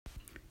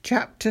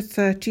Chapter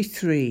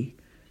 33.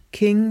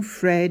 King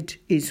Fred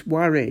is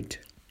worried.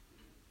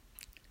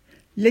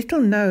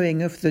 Little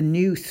knowing of the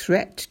new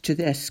threat to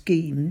their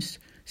schemes,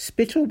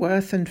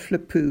 Spittleworth and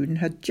Flapoon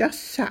had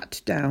just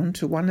sat down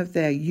to one of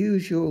their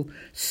usual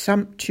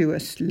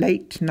sumptuous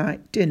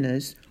late-night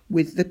dinners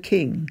with the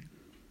king.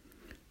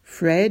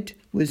 Fred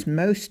was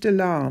most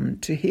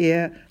alarmed to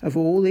hear of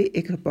all the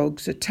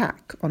Ichabod's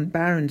attack on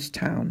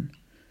Baronstown,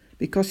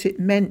 because it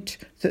meant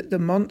that the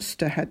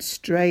monster had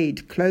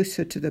strayed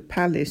closer to the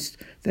palace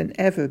than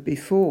ever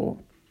before.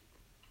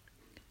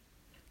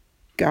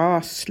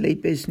 "Ghastly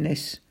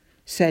business,"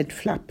 said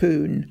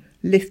Flapoon,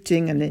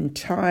 lifting an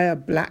entire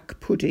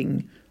black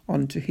pudding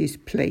onto his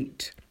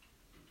plate.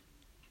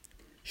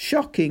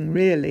 "Shocking,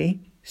 really,"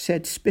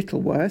 said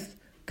Spittleworth,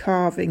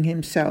 carving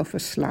himself a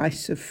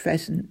slice of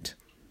pheasant.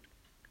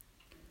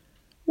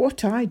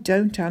 "What I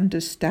don't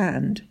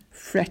understand,"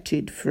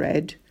 fretted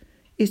Fred,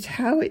 "is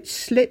how it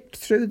slipped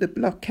through the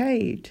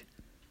blockade."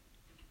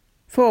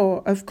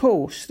 For, of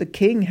course, the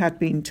king had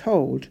been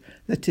told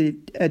that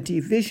a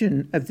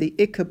division of the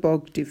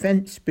Ichabod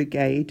Defence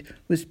Brigade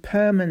was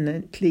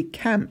permanently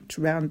camped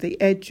round the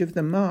edge of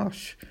the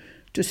marsh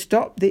to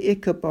stop the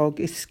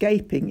Ichabod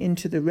escaping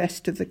into the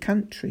rest of the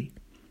country.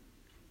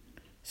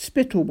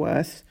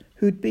 Spittleworth,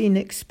 who'd been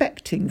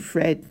expecting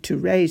Fred to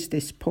raise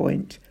this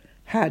point,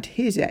 had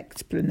his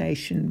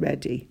explanation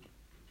ready.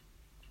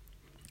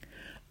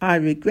 "I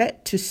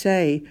regret to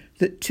say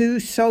that 2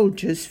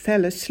 soldiers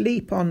fell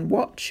asleep on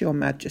watch, Your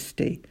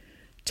Majesty.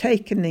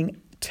 Taken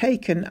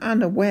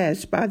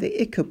unawares by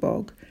the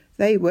Ichabod,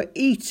 they were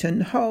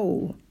eaten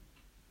whole."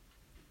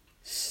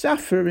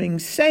 "Suffering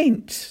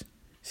saints,"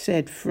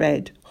 said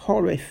Fred,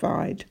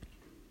 horrified.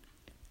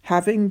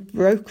 "Having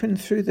broken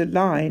through the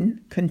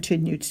line,"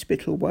 continued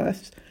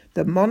Spittleworth,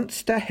 "the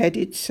monster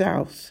headed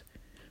south.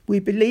 We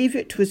believe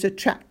it was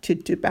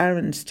attracted to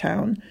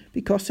Baronstown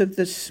because of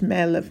the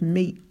smell of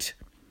meat.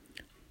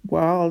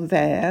 While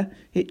there,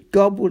 it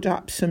gobbled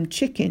up some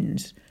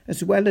chickens,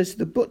 as well as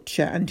the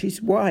butcher and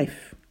his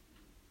wife."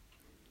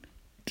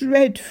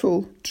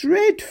 "Dreadful,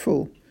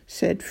 dreadful,"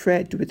 said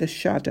Fred with a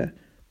shudder,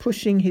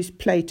 pushing his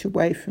plate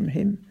away from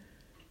him.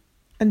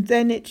 "And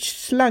then it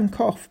slunk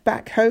off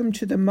back home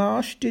to the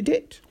marsh, did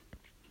it?"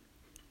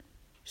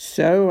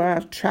 "So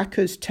our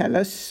trackers tell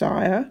us,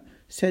 sire,"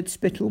 said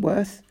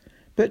Spittleworth.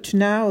 "But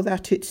now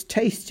that it's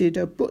tasted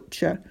a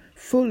butcher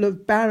full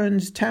of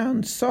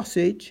Baronstown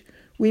sausage,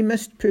 we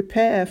must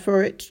prepare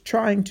for it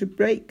trying to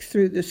break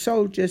through the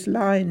soldiers'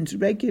 lines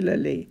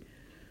regularly,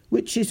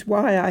 which is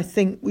why I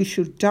think we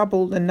should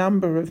double the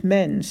number of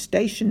men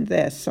stationed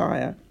there,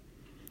 sire.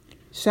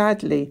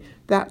 Sadly,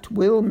 that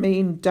will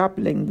mean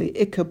doubling the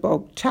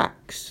Ichabod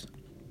tax."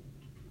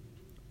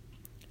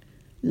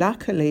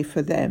 Luckily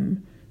for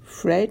them,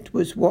 Fred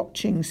was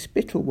watching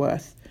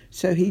Spittleworth,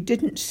 so he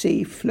didn't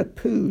see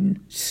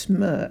Flapoon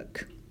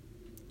smirk.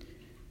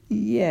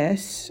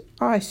 "Yes,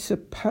 I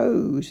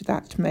suppose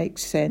that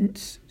makes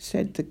sense,"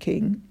 said the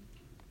king.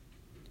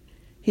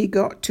 He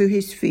got to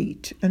his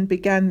feet and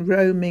began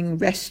roaming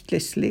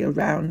restlessly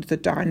around the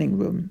dining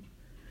room.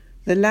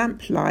 The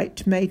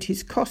lamplight made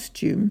his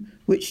costume,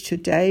 which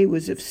today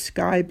was of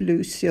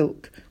sky-blue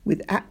silk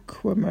with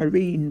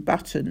aquamarine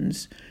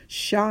buttons,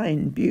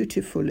 shine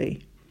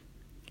beautifully.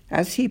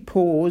 As he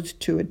paused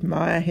to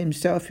admire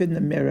himself in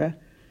the mirror,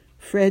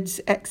 Fred's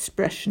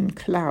expression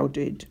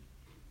clouded.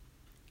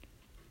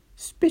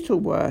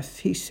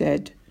 "Spittleworth," he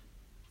said,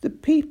 "the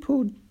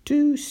people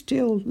do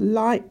still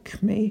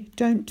like me,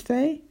 don't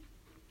they?"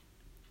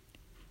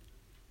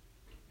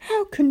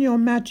 "How can your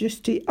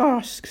Majesty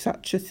ask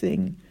such a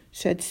thing?"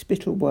 said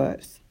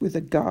Spittleworth with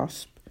a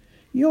gasp.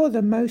 "You're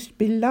the most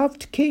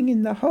beloved king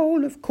in the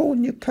whole of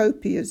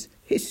Cornucopia's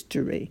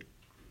history."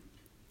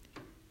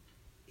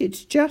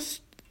 "It's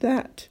just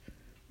that,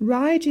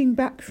 riding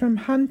back from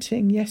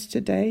hunting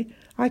yesterday,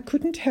 I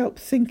couldn't help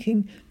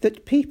thinking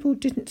that people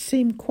didn't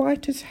seem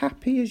quite as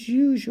happy as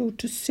usual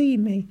to see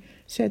me,"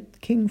 said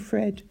King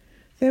Fred.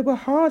 "There were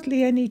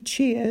hardly any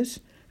cheers,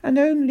 and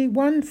only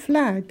one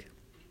flag."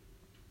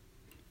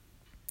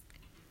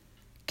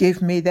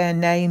 "Give me their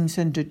names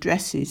and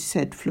addresses,"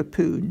 said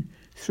Flapoon,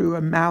 through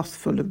a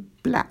mouthful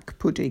of black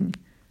pudding,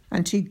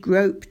 and he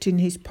groped in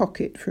his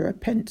pocket for a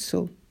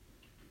pencil.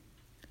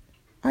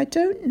 "I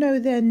don't know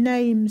their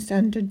names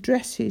and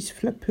addresses,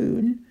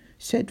 Flapoon,"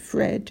 said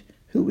Fred,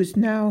 who was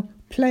now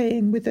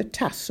playing with a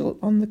tassel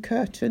on the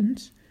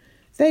curtains.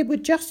 "They were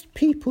just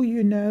people,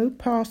 you know,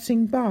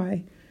 passing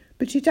by,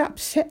 but it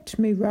upset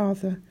me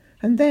rather,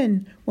 and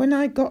then, when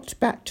I got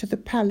back to the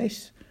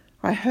palace,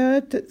 I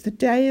heard that the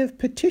day of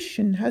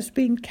petition has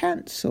been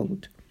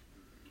cancelled."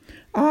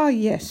 "Ah,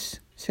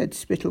 yes," said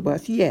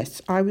Spittleworth. "Yes,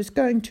 I was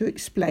going to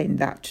explain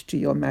that to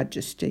your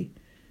Majesty."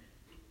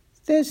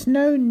 "There's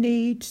no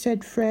need,"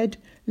 said Fred.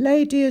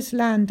 "Lady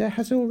Islander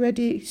has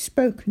already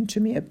spoken to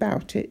me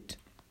about it."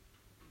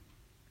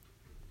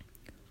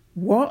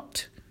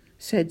 "What?"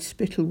 said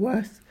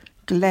Spittleworth,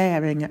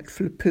 glaring at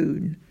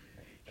Flapoon.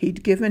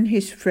 He'd given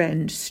his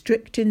friend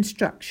strict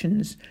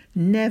instructions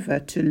never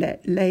to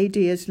let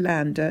Lady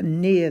Islander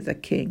near the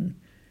king,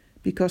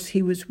 because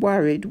he was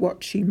worried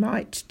what she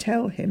might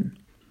tell him.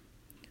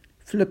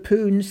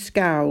 Flapoon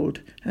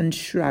scowled and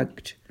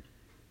shrugged.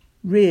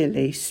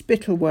 Really,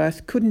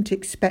 Spittleworth couldn't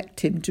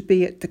expect him to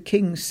be at the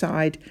king's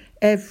side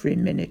every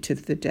minute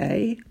of the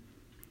day.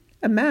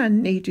 A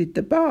man needed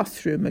the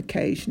bathroom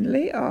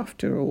occasionally,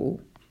 after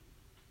all.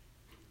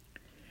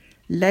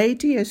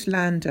 Lady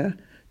Islander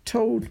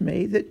told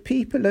me that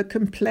people are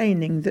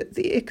complaining that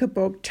the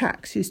Ichabod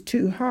tax is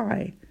too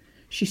high.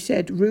 She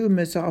said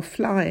rumours are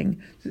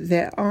flying that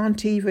there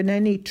aren't even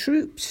any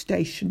troops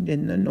stationed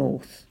in the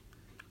north.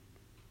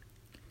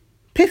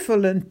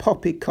 Piffle and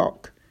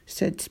poppycock,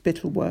 said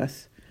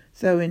Spittleworth,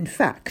 though in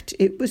fact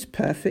it was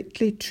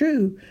perfectly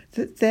true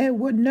that there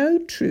were no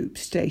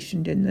troops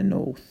stationed in the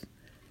north,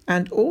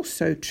 and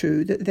also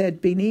true that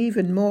there'd been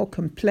even more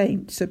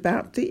complaints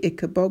about the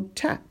Ichabod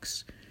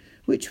tax,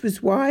 which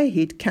was why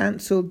he'd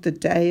cancelled the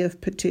day of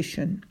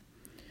petition.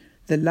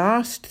 The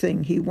last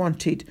thing he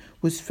wanted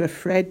was for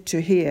Fred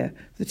to hear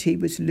that he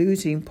was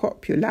losing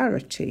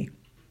popularity.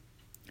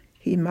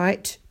 He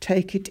might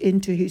take it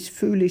into his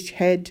foolish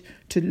head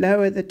to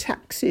lower the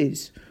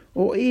taxes,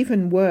 or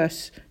even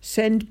worse,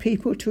 send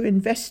people to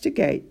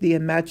investigate the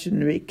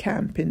imaginary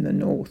camp in the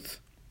north.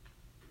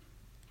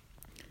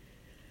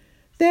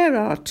 There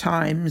are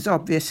times,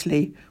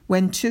 obviously,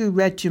 when two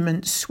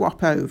regiments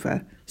swap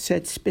over,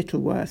 said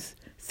Spittleworth,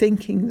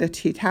 thinking that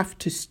he'd have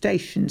to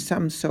station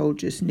some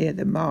soldiers near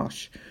the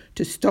marsh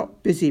to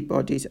stop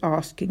busybodies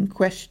asking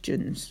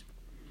questions.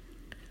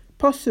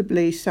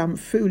 Possibly some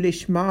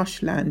foolish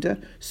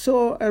marshlander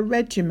saw a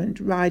regiment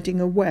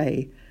riding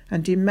away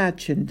and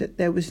imagined that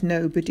there was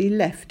nobody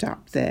left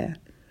up there.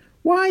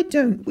 "Why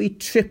don't we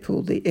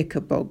triple the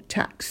Ichabod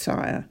tax,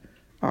 sire?"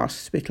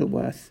 asked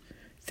Spittleworth,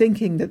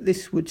 thinking that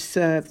this would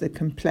serve the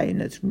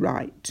complainers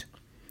right.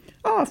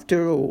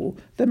 After all,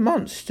 the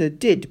monster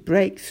did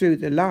break through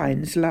the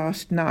lines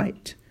last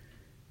night.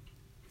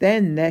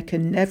 Then there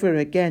can never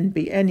again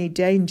be any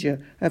danger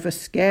of a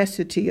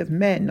scarcity of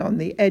men on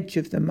the edge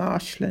of the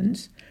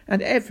marshlands,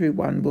 and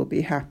everyone will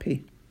be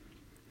happy.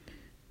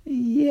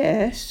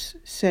 "Yes,"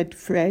 said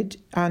Fred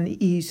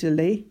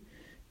uneasily.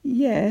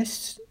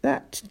 "Yes,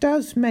 that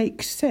does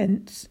make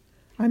sense.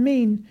 I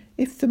mean,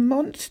 if the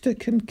monster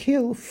can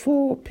kill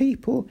 4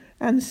 people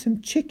and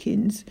some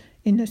chickens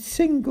in a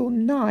single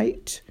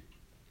night—"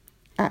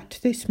 At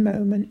this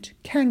moment,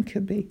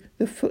 Cankerby,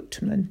 the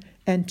footman,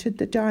 entered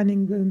the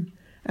dining-room,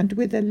 and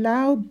with a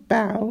loud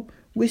bow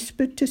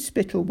whispered to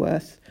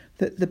Spittleworth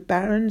that the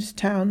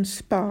Baronstown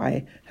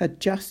spy had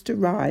just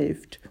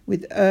arrived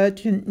with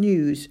urgent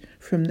news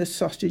from the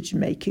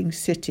sausage-making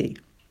city.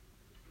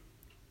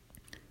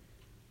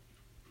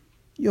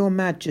 "Your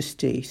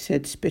Majesty,"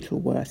 said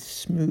Spittleworth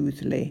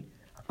smoothly,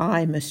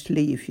 "I must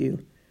leave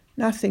you.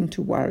 Nothing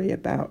to worry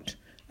about.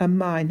 A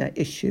minor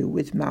issue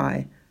with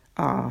my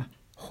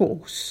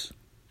horse."